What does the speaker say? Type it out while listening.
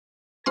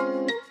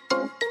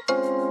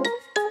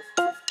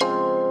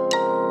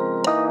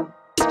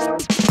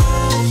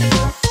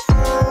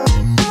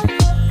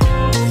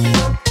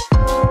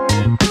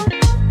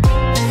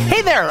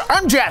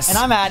I'm Jess. And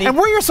I'm Addy. And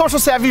we're your social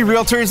savvy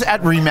realtors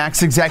at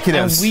RE/MAX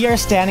Executives. And we are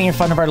standing in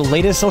front of our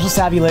latest social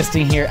savvy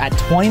listing here at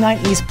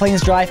 29 East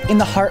Plains Drive in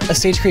the heart of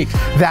Sage Creek.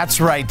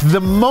 That's right.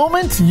 The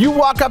moment you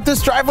walk up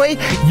this driveway,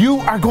 you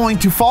are going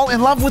to fall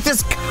in love with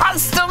this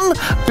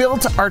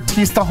custom-built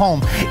Artista home.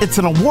 It's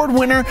an award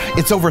winner.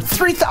 It's over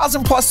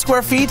 3,000 plus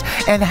square feet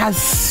and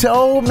has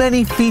so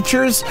many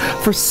features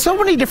for so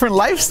many different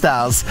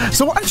lifestyles.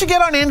 So why don't you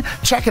get on in,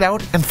 check it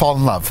out, and fall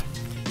in love.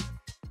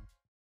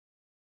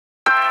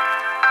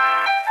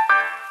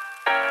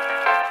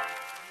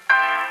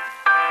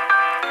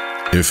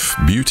 If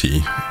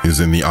beauty is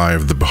in the eye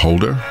of the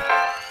beholder,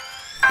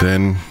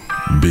 then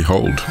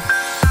behold.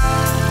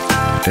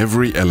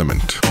 Every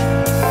element,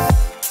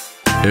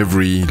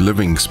 every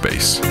living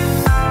space,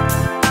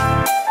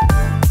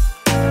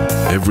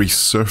 every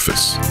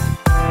surface,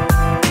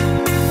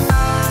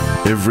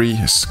 every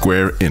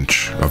square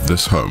inch of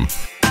this home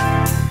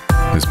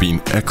has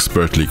been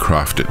expertly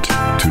crafted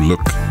to look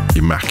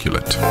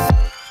immaculate,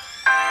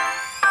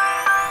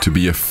 to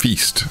be a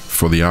feast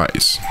for the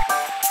eyes.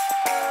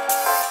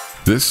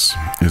 This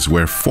is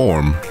where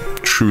form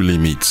truly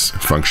meets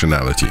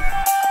functionality.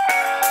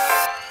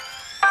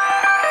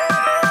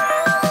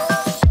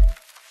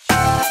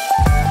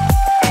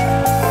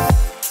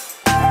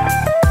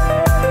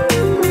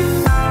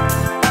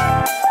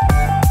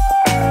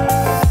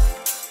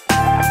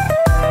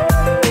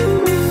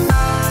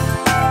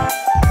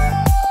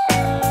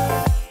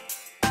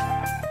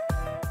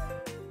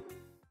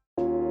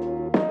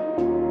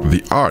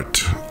 The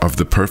art of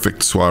the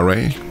perfect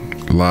soiree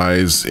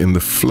lies in the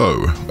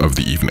flow of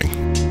the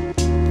evening.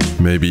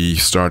 Maybe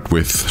start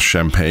with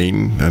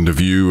champagne and a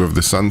view of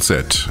the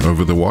sunset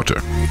over the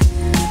water.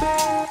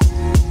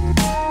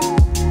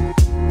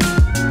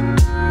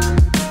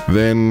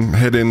 Then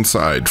head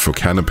inside for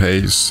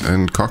canapes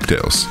and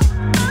cocktails.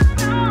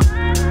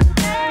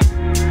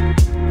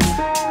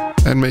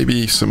 And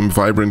maybe some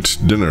vibrant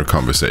dinner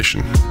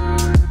conversation.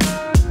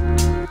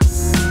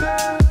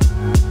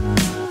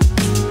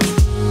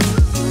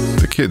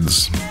 The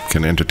kids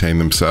can entertain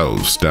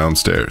themselves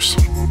downstairs.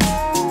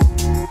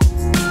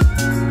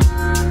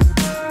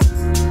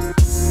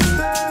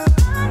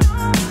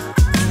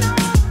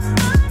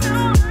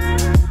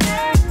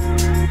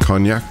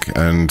 Cognac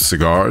and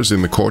cigars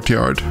in the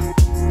courtyard.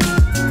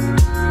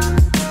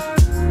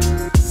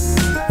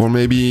 Or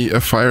maybe a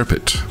fire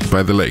pit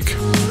by the lake.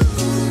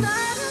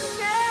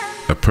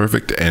 A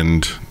perfect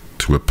end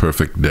to a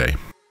perfect day.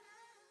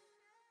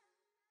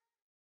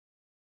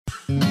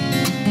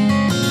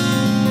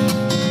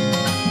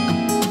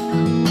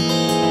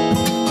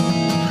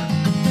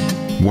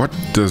 What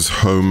does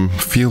home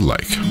feel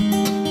like?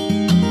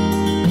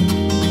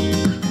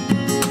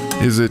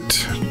 Is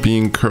it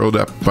being curled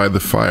up by the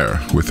fire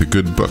with a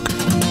good book?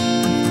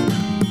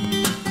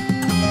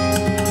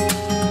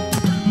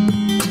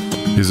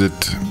 Is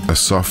it a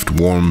soft,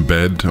 warm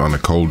bed on a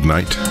cold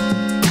night?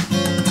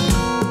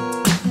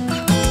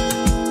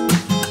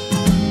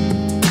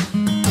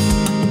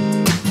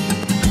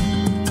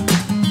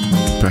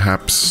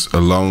 Perhaps a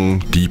long,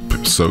 deep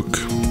soak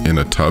in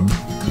a tub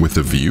with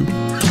a view?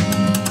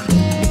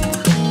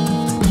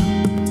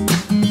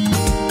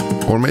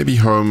 Or maybe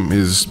home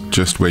is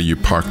just where you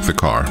park the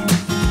car.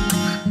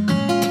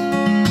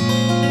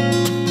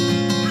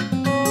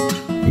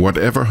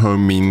 Whatever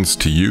home means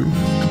to you,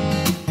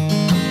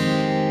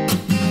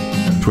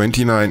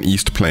 29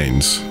 East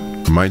Plains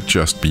might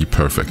just be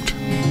perfect.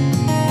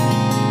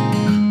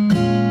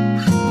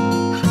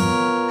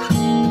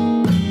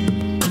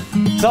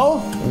 So,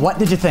 what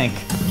did you think?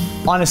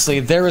 Honestly,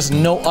 there is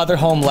no other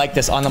home like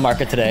this on the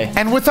market today.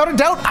 And without a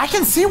doubt, I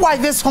can see why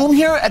this home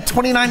here at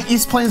 29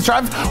 East Plains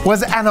Drive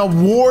was an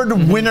award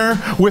winner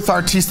with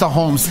Artista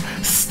Homes.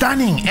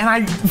 Stunning.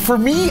 And for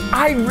me,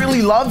 I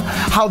really love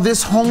how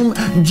this home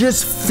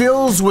just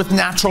fills with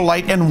natural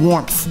light and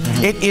warmth.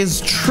 It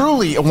is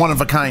truly a one of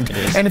a kind.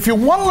 And if you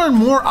want to learn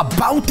more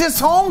about this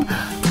home,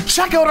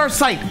 check out our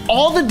site.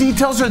 All the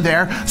details are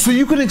there so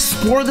you can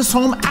explore this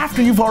home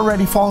after you've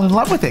already fallen in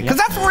love with it. Because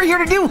that's what we're here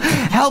to do.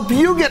 Help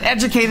you get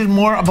educated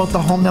more about the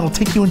home that'll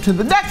take you into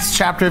the next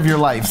chapter of your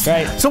life.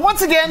 Right. So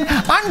once again,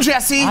 I'm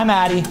Jesse. I'm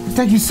Addy.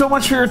 Thank you so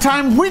much for your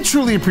time. We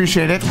truly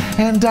appreciate it.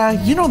 And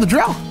you know the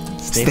drill.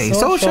 Stay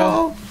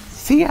social.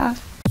 See ya.